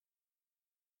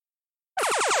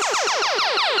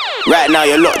Right now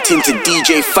you're locked into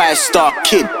DJ 5-Star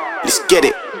Kid. Let's get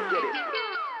it.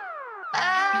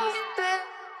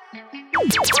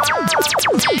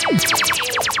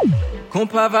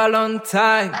 Kompa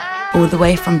Valentine. All the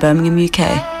way from Birmingham, UK.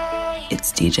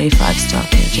 It's DJ 5-Star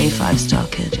Kid, J5-Star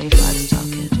Kid, J5-Star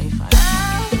Kid, J5-Star Kid.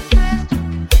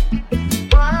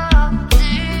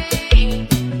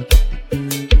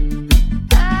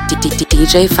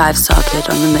 DJ 5-Star Kid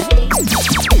on the mix.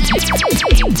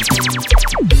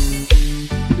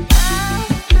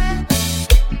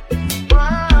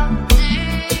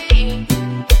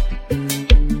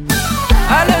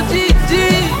 Allo Didi,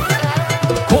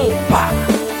 Kompa.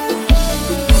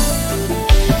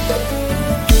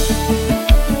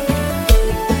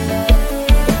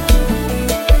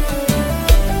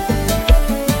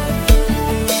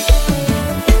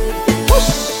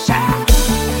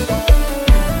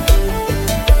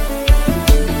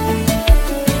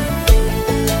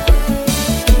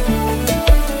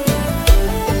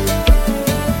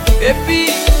 Et puis,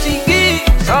 Tiggy,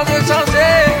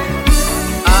 changer.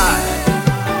 Aïe,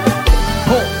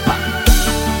 Kompa.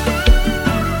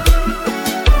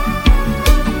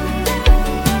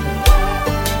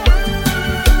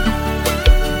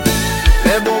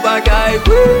 Les bons bagailles,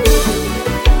 oui.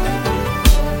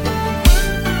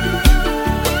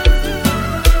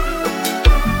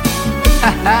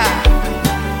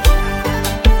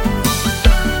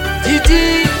 Didi,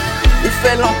 il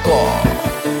fait l'encore.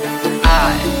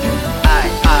 Aïe.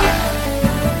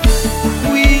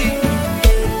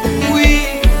 Oui.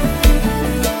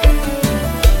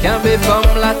 Qu'un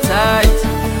comme la taille.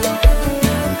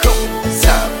 Comme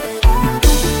ça.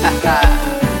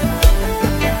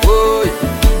 Oui.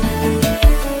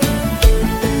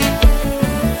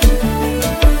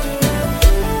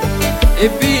 Et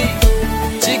puis,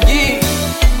 Tiggy,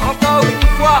 encore une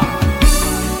fois.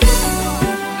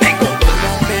 Mais Kompa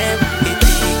même et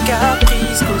tes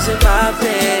caprices causent ma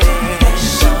peine.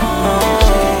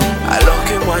 Alors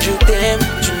que moi je t'aime,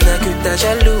 tu n'as que ta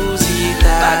jalousie,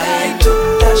 ta haine.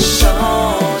 Tout a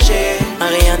changé,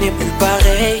 rien n'est plus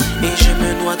pareil et je me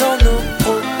noie dans nos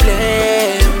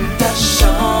problèmes. Tout a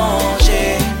changé,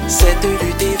 cette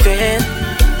lutte est vaine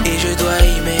et je dois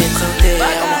y mettre un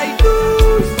terme.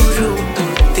 Toujours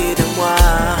douter de moi,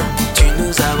 tu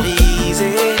nous as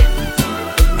brisés.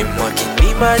 Et moi qui ne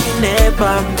m'imaginais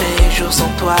pas mes jours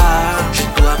sans toi, je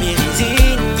dois m'y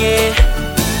résigner.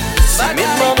 Si mes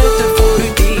mains ne te font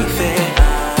plus d'effet,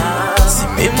 si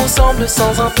mes mots semblent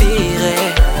sans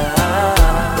intérêt,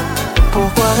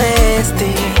 pourquoi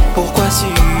rester, pourquoi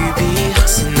subir,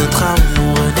 si notre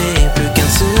amour n'est plus qu'un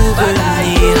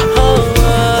souvenir.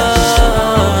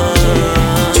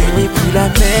 Tu n'es plus la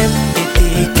même et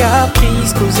tes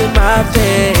caprices causent ma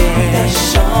peine.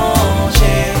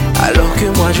 Alors que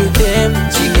moi je t'aime,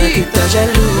 tu n'as que ta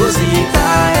jalousie, ta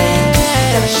haine.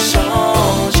 T'as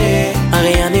changé,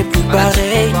 rien n'est plus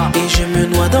pareil et je me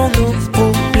noie dans nos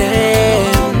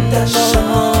problèmes. T'as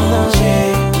changé,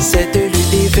 cette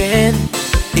lutte est vaine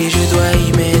et je dois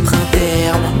y mettre un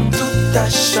terme. Tout a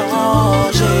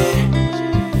changé,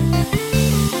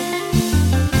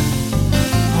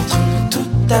 entre nous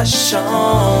tout a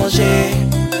changé.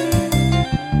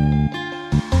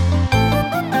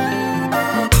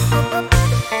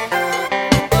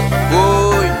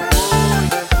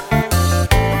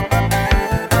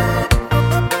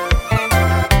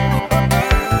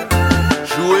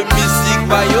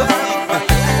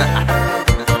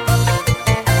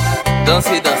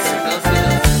 Danser.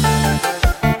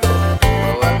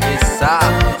 Ouais, mais ça.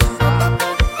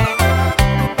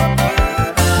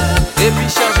 Et puis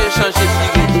changer, changer.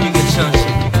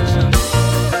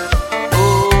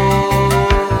 Oh,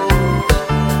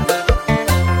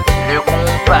 le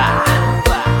Kompa.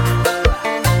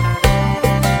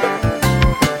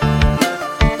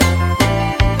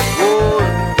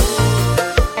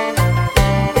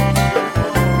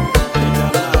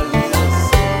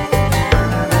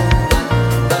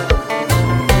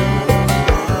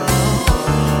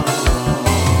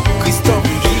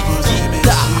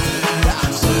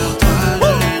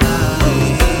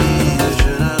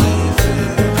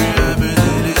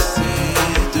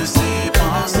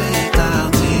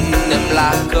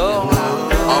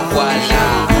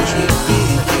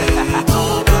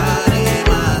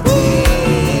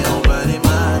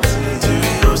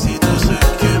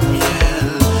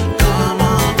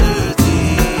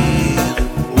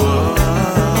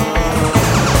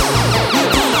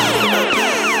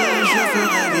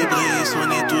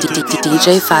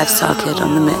 DJ 5-Star Kid on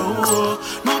the mix.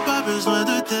 Non, pas besoin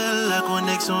de tel, la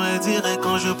connexion est directe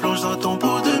quand je plonge dans ton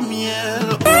pot de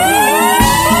miel.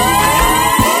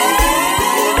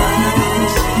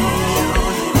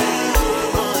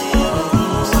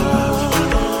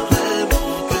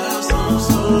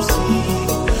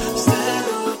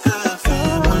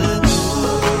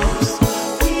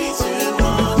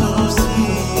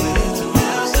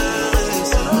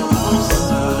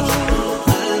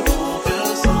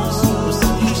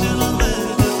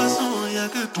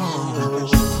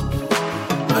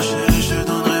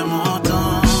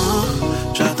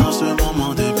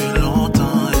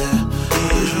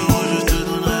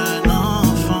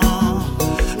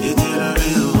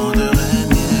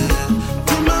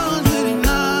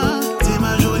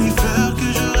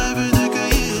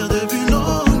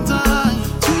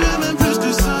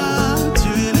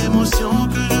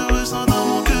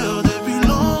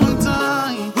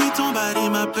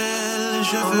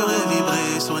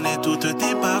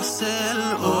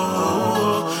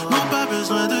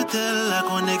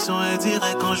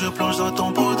 plonge dans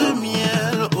ton pot de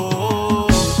miel. Oh,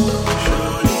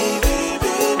 joli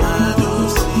bébé, ma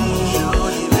douce,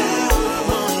 joli bébé,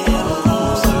 mon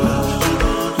immense. Je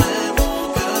donnerai mon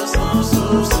cœur sans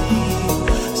souci.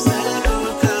 C'est le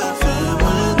café,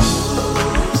 ma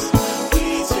douce. Oui,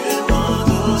 tu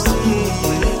m'endoucis.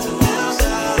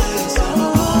 Merci, c'est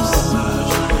bon ça.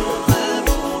 Je donnerai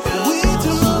mon cœur. Oui, tu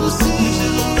m'endoucis.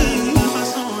 De toute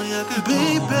façon, y'a que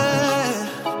baby.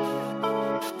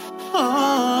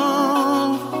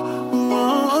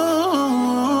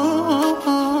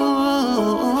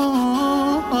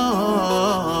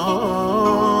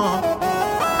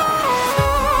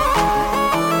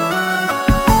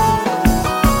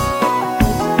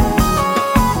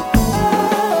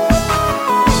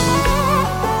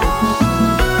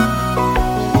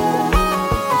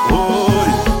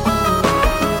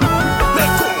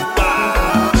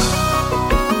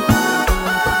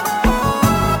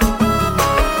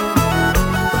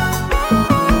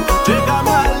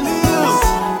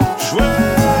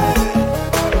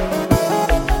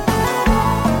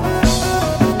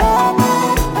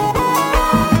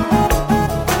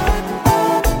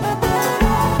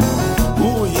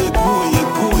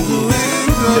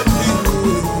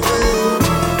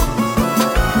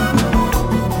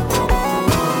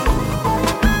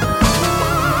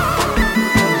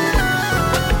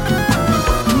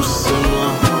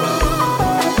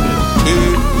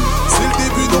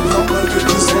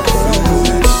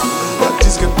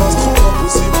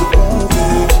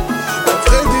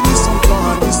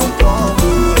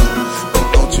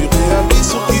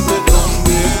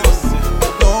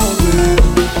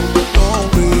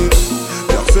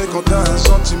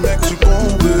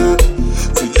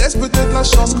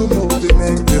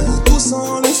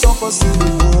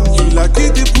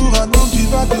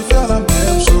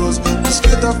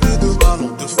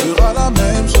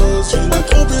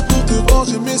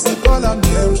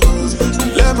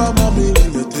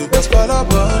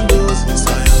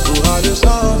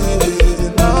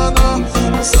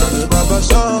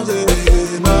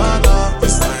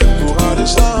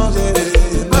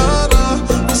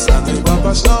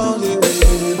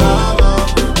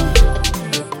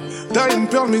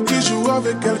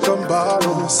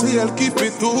 C'est elle qui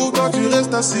fait tout quand tu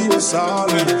restes assis au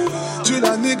salon. Tu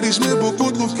la négliges mais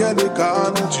beaucoup trouvent qu'elle est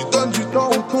canon. Tu donnes du temps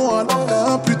au con alors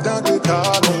t'as un putain de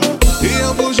canon. Et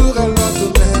un beau jour elle va te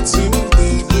mettre sur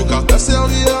des coups, car t'as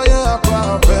servi à rien à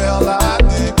part faire la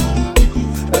déco.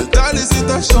 Elle t'a laissé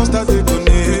ta chance, t'as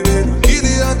déconné. Il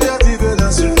est interdit de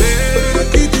l'insulter.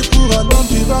 Qui tu pour un homme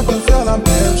qui va te faire la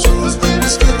même chose.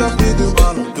 Puisque t'as fait de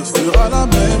mal, on te fera la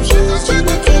même chose. Tu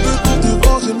te trompes pour te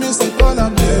venger mais c'est pas la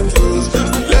même chose.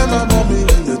 Maman, mais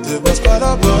il ne te passe pas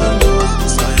la bonne dose.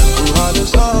 Ça rien pourra le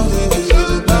changer,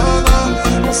 nana.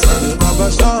 Ça ne va pas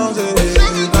changer,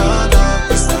 nana.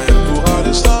 Ça rien pourra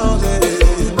le changer,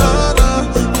 nana.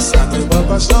 Ça ne va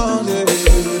pas changer,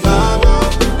 nana.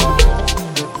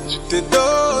 Tu t'es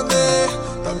donné,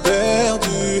 t'as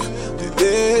perdu, t'es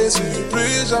déçu,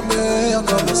 plus jamais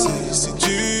recommencer. Si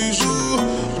tu joues,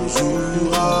 on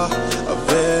jouera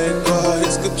avec toi.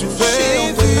 Est-ce que tu fais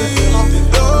envie?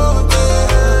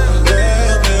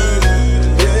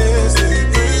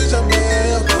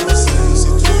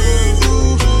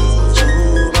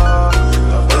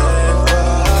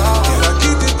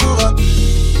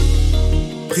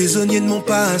 Prisonnier de mon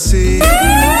passé,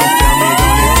 enfermé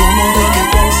dans les tourments de mes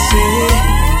pensées.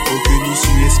 Aucune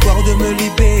issue, espoir de me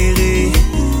libérer.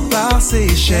 Par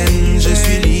ces chaînes, je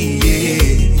suis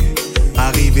lié.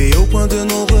 Arrivé au point de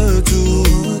non-retour.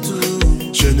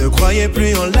 Je ne croyais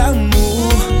plus en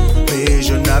l'amour, mais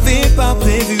je n'avais pas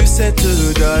prévu cette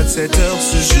date, cette heure,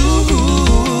 ce jour.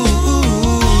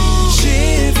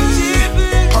 J'ai vu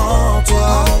en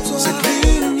toi cette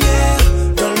lumière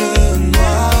dans le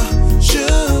noir. Je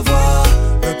vois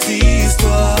notre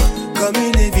histoire comme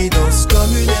une évidence,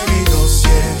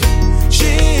 yeah.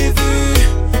 J'ai vu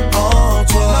en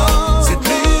toi cette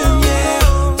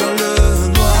lumière dans le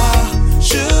noir.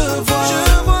 Je vois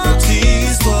notre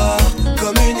histoire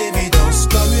comme une évidence,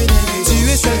 Tu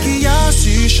es celle qui a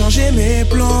su changer mes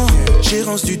plans.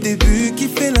 Gérance du début qui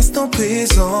fait l'instant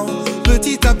présent.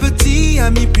 Petit à petit,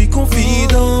 amie puis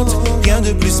confidente. Rien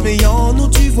de plus méchant, nous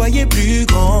tu voyais plus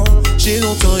grand. J'ai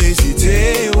longtemps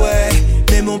hésité, ouais,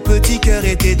 mais mon petit cœur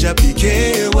était déjà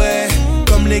piqué, ouais.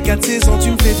 Comme les 4 saisons,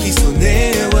 tu me fais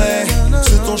frissonner, ouais.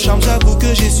 Sous ton charme, j'avoue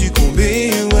que j'ai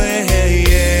succombé, ouais,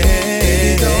 yeah.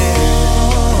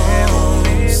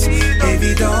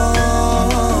 Évidence,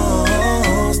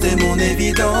 t'es mon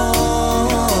évidence.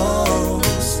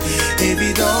 J'ai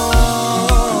vu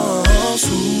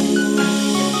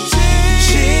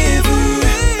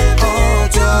en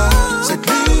toi cette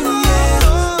lumière.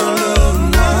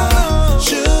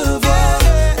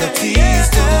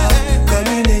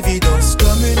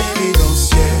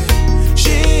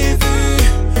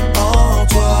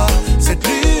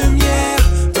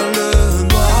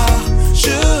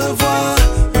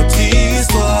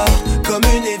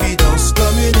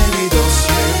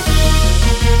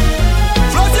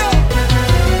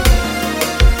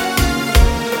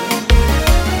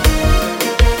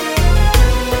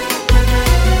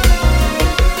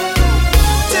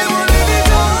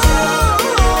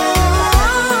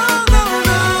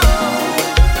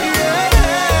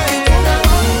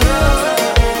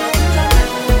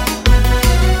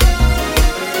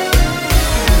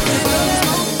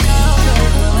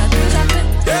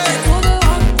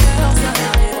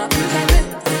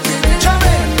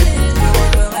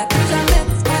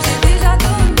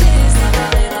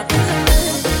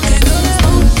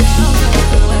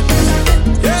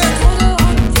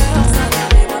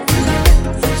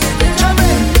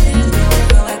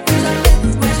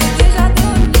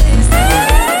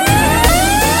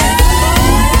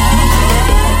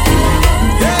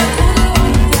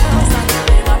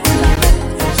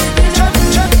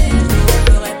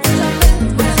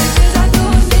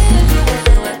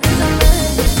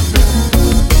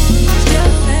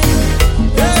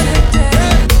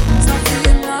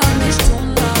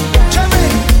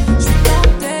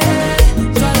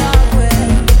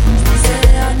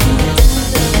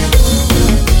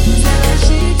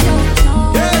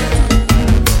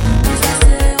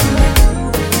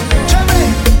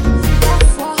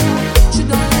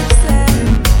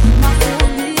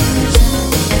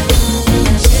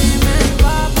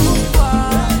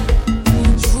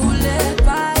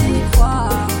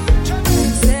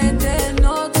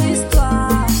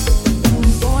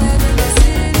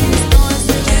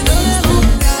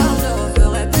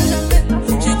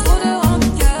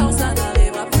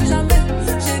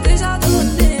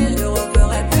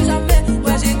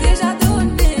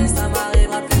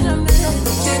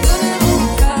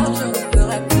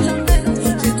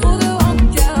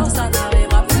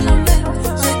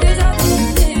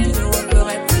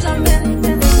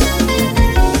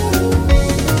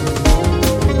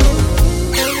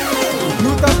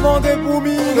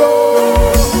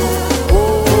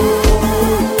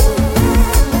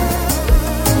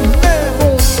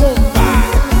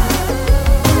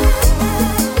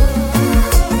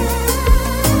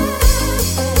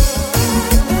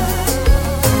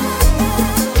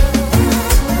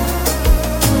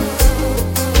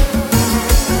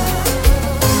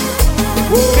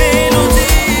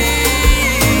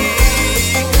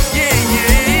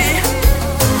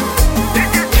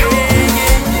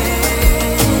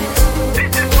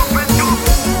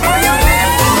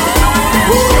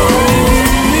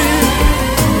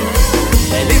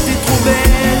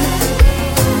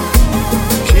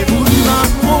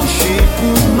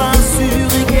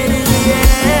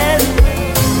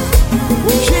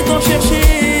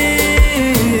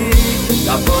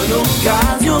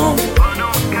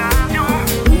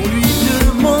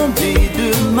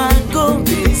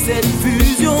 cette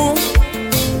fusion,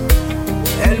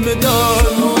 elle me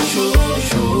donne chaud,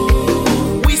 chaud.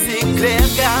 Oui, c'est clair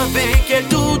qu'avec elle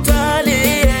tout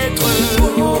allait être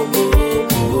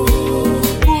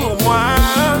pour moi.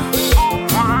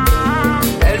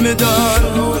 Elle me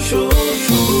donne chaud,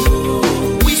 chaud.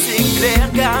 Oui, c'est clair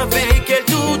qu'avec elle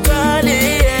tout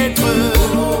allait être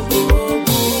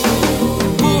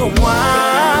pour moi.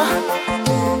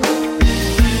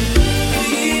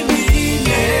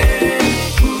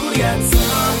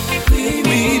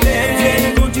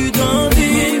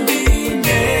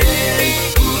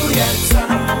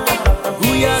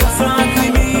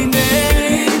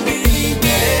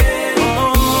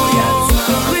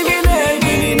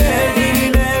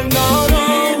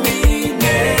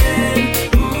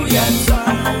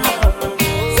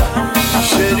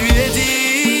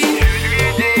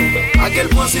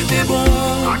 C'était bon.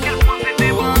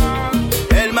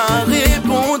 Elle m'a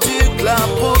répondu que la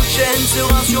prochaine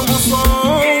sera sur mon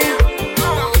sang.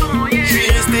 Je suis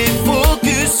resté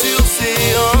focus sur ses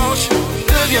hanches.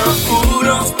 Je deviens fou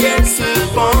lorsqu'elle se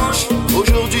penche.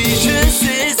 Aujourd'hui je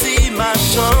saisis ma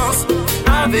chance.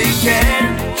 Avec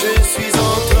elle je suis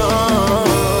en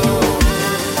transe.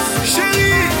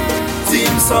 Chérie,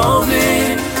 dis-me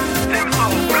semblait,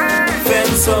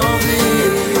 fais-me sembler.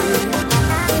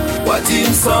 What il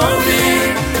me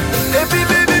semblait. Et puis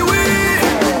baby oui,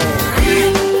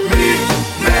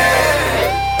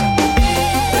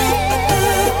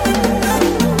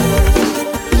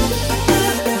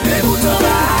 les boutons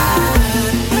là,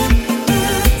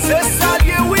 c'est ça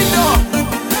lié window.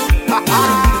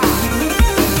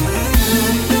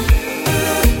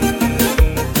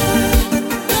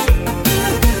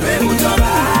 Les boutons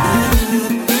là.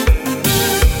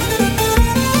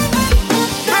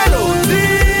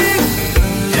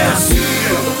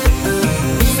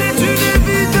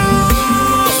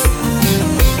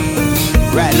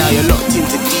 Right now you're locked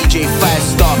into DJ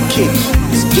 5-Star Kid.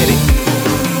 Let's get it.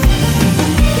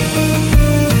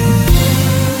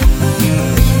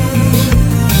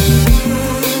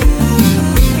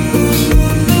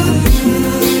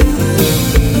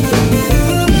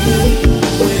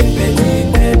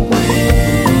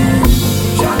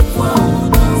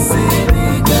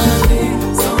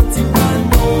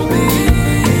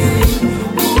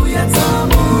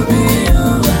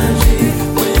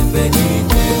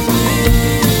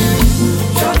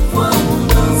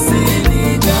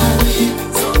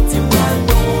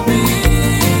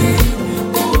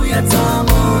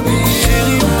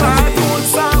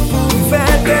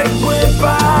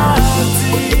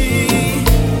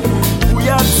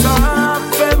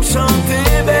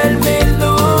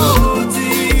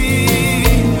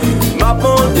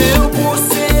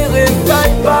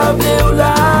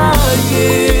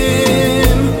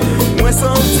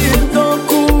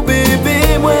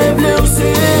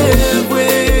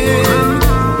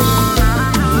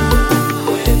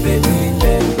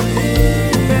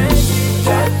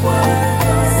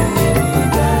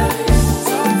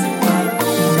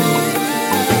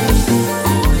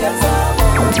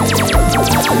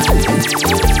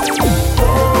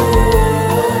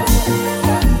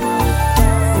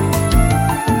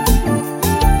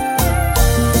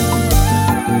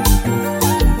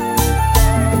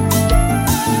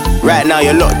 Right now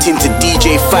you're locked into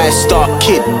DJ 5-Star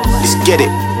Kid. Let's get it.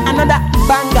 Another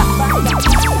banger.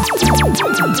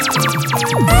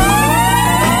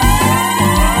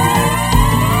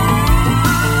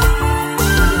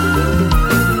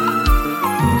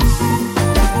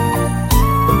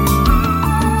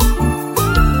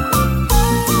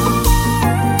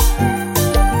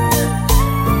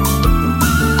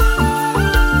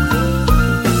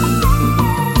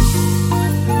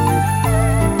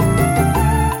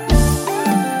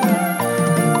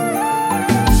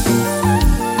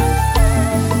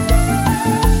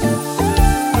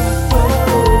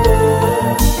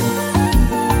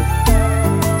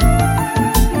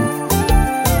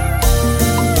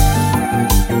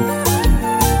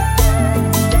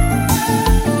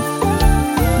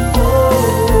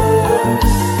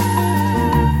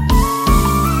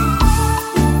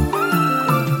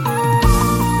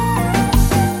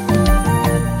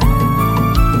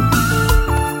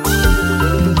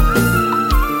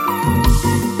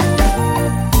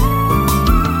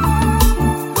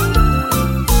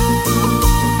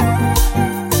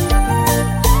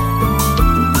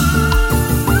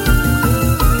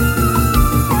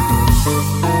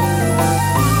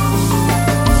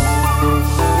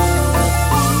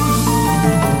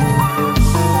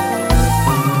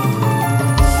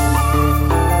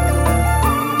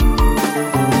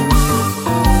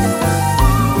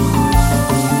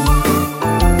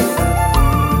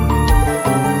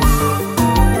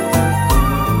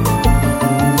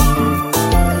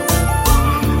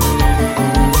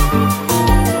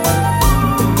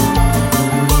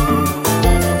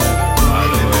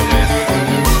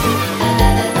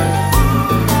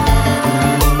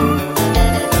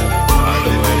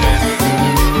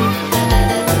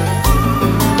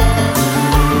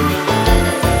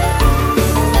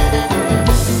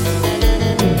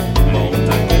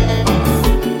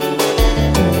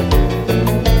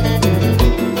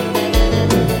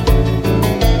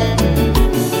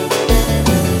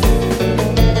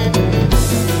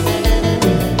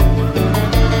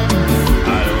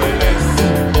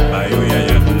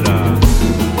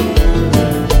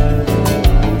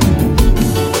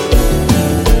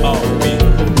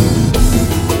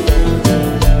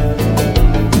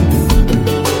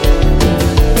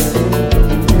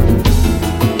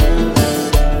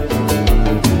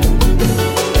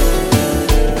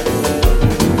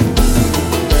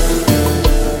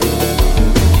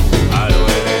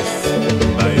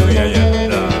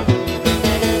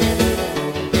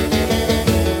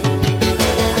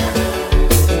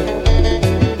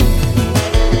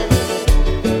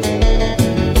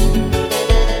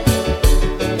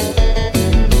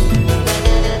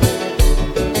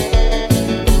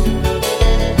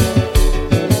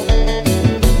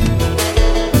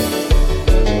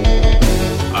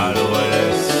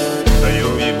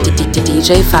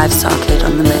 DJ 5-Star Kid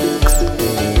on the mix.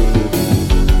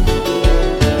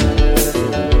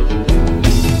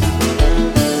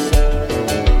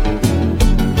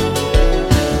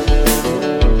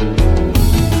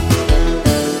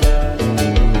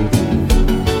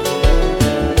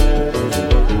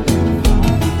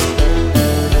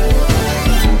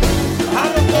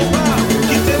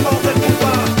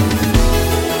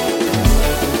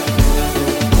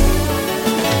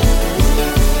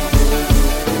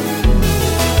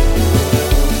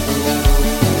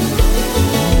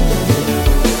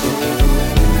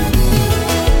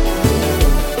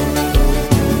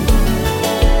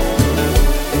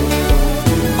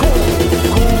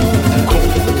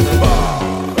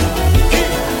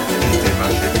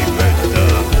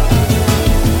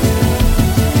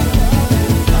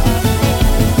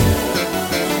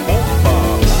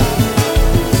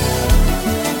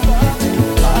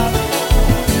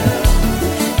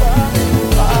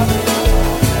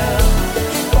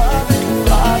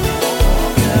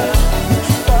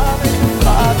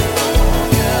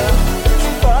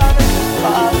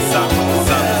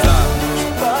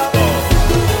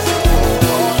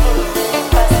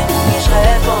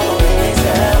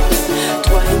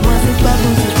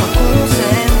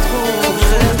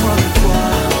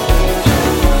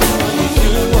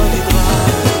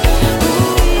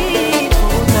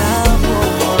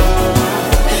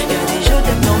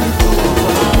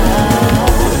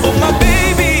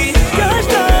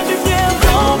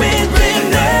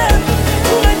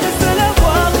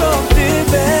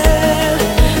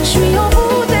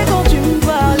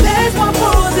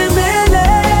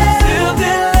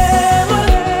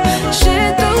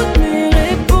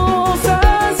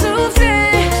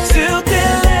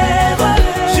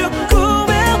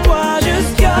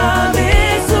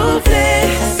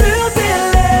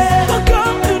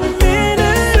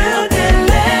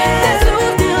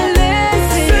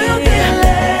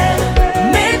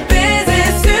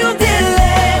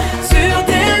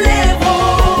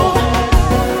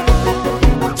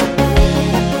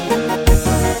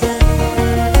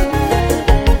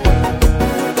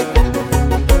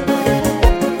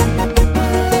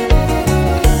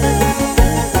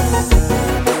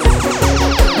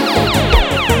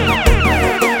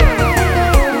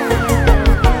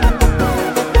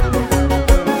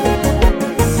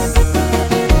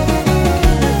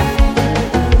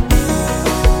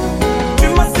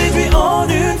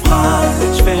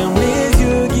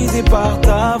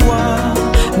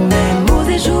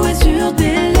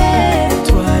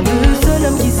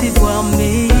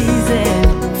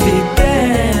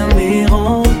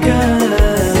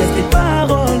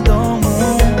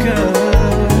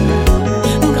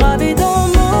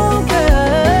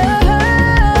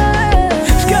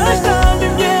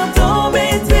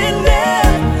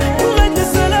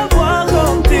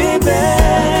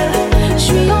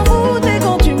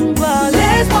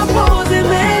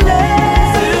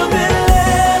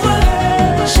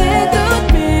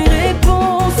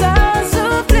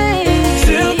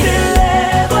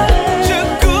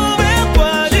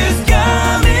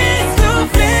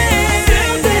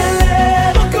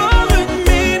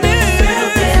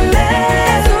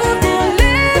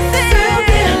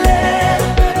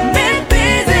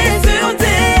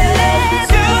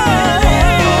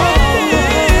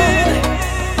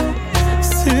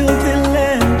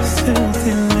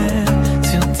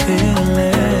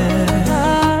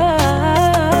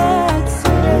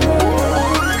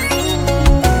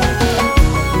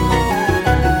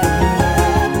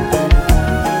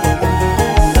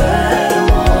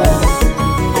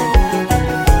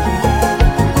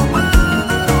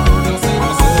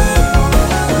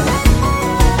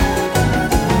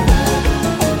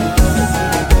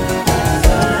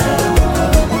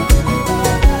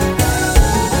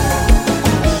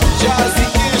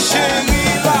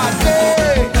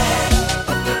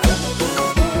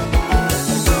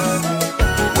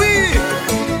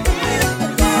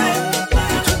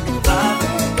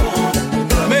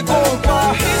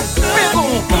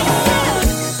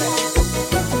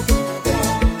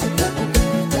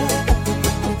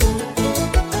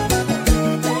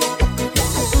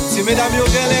 Mesdames, yo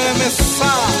galère, mais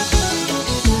ça,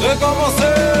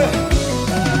 recommencer.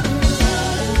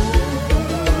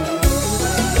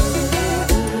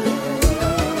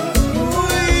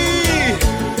 Oui.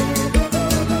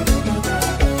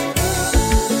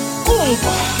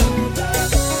 Kompa.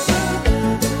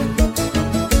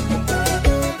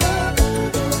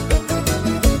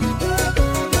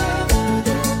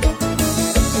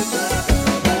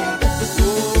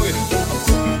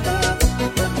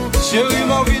 Chérie,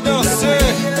 m'a envie de danser.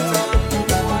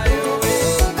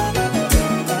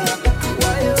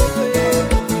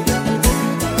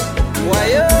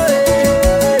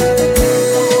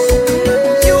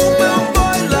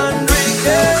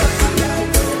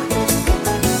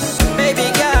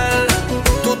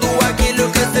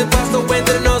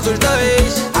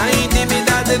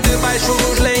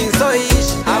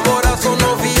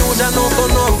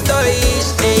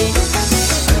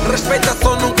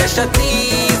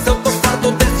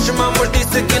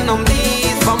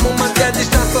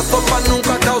 sopa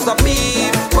nunca causa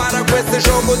beef. Para com esse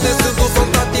jogo de sedução,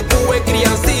 tá tipo é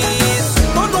criancis.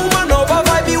 Tô numa nova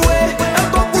vibe, ué.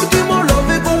 Eu tô curtindo meu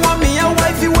love com a minha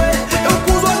wife, ué. Eu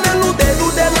pus o anel no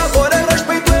dedo dela, agora eu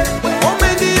respeito, ué.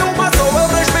 Homem de uma só, eu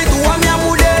respeito a minha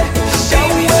mulher.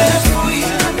 Baby, já fui,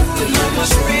 não me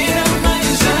espera, mas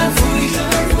já fui.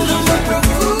 Não me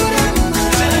procura,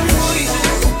 já fui.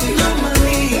 Não me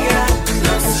liga,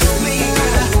 não se explica,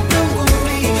 não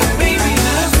complica. Baby,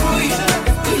 já fui,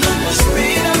 não me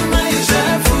espera, mas já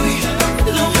fui.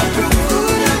 Não me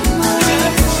procura, já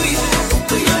fui.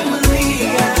 Não me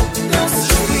liga, não se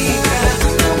explica,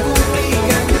 não complica.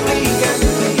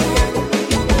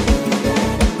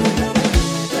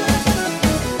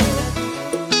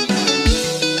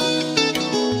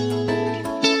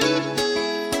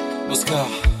 Oscar,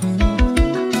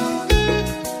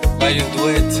 vai o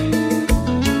duet.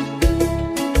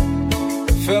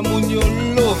 Fais mon yo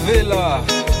lever là.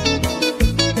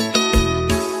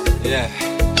 Yeah.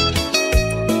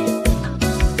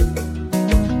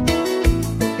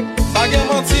 Pas de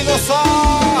mentir dans ça.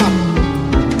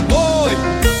 Boy.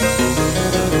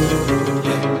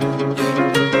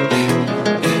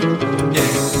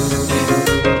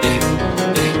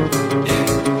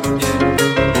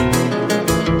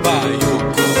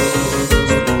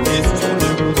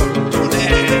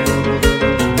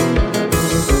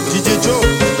 DJ Joe.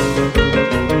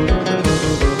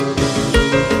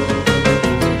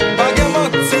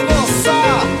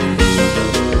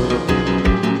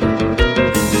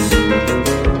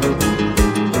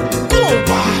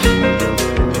 Kompa.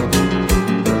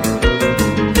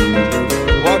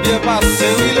 Va bien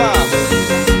passer, oui là.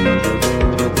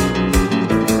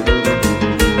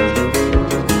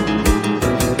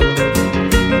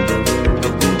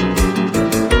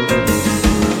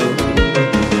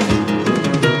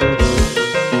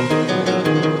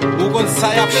 Ou quand ça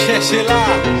y a cherché là.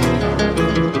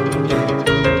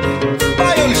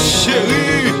 Bayo le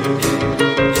chéri.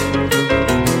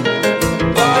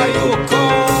 Bayo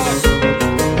corps.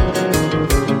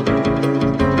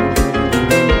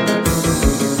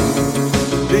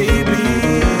 Baby,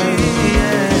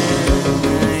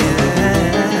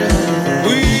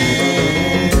 Oui.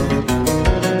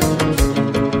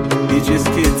 DJ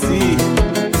Skitty.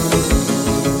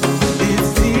 It's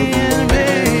the end,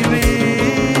 baby.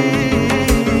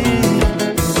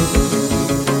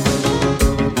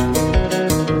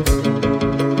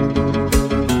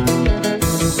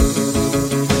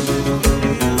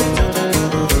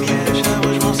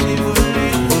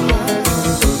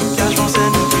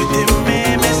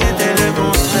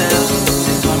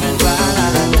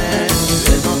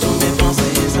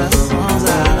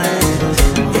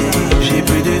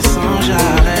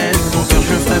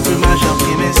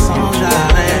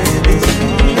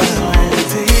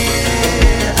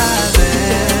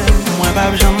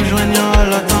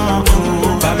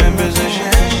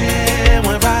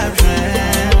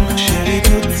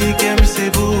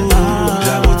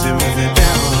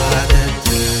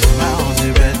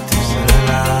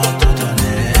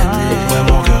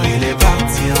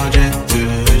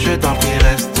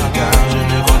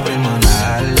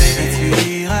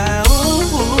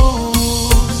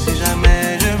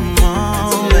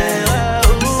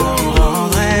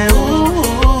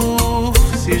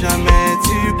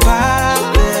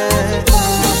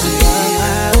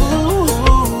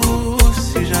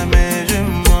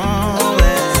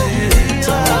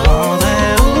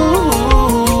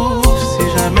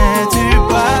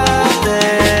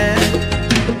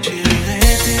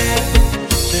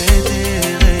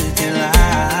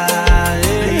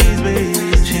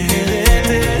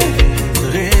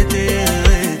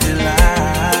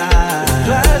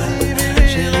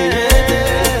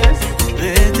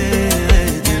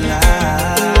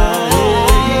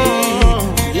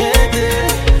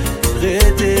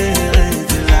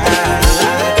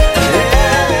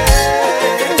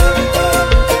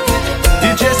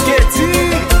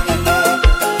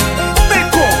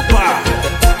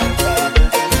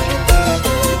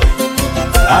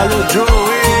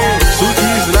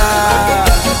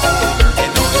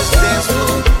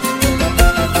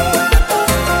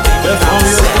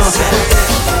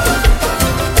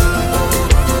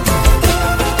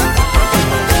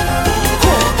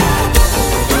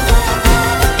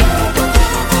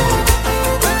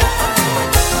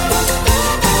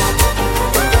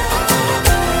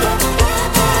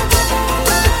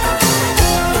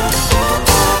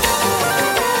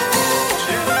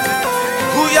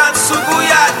 Gouyad sous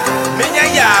Gouyad,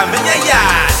 menyaya.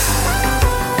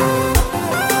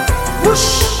 Wouch.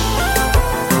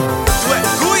 Ouais,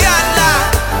 Gouyad là.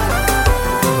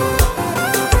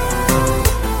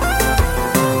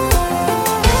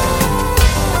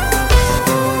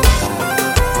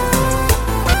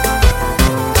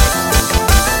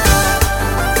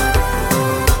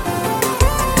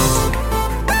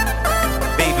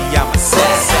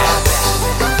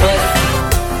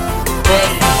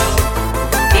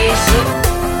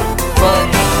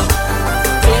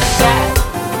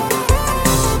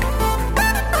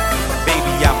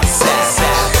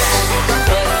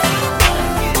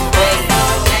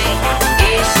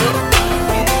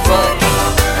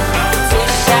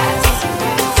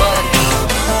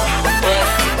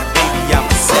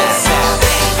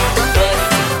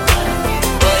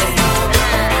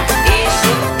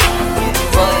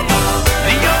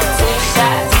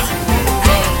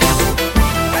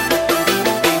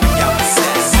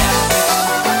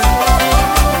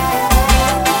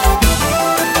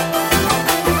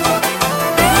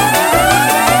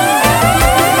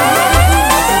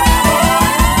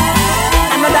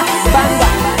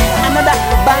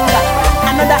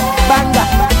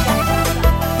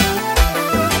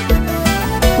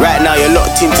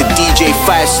 locked into DJ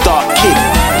 5-Star Kid.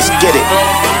 Let's get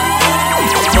it.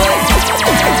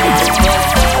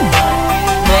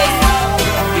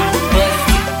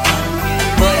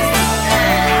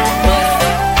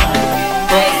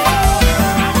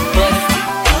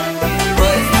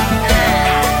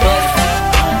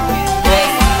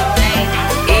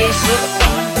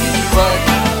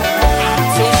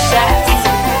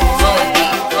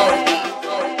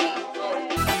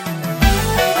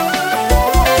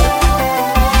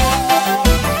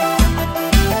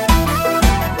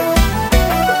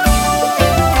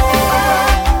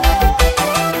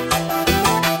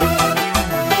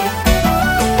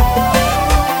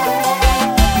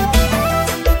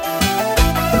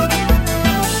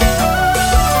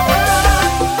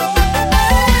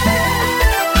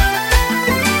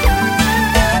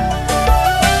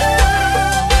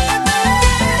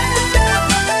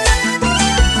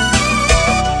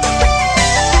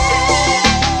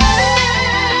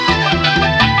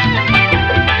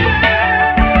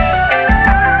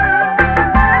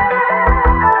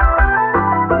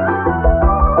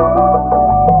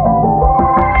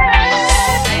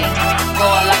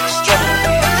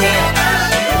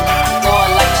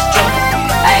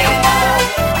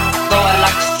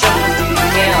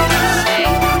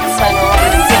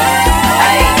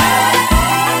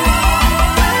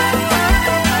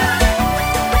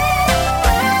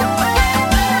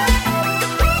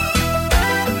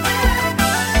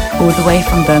 All the way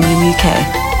from Birmingham, UK,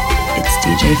 it's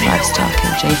DJ 5-Star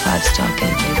Kid, J5-Star Kid,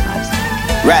 J5-Star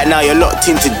Kid. Right now you're locked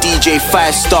into DJ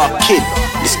 5-Star Kid.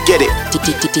 Let's get it.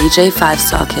 DJ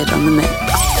 5-Star Kid on the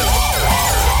mix.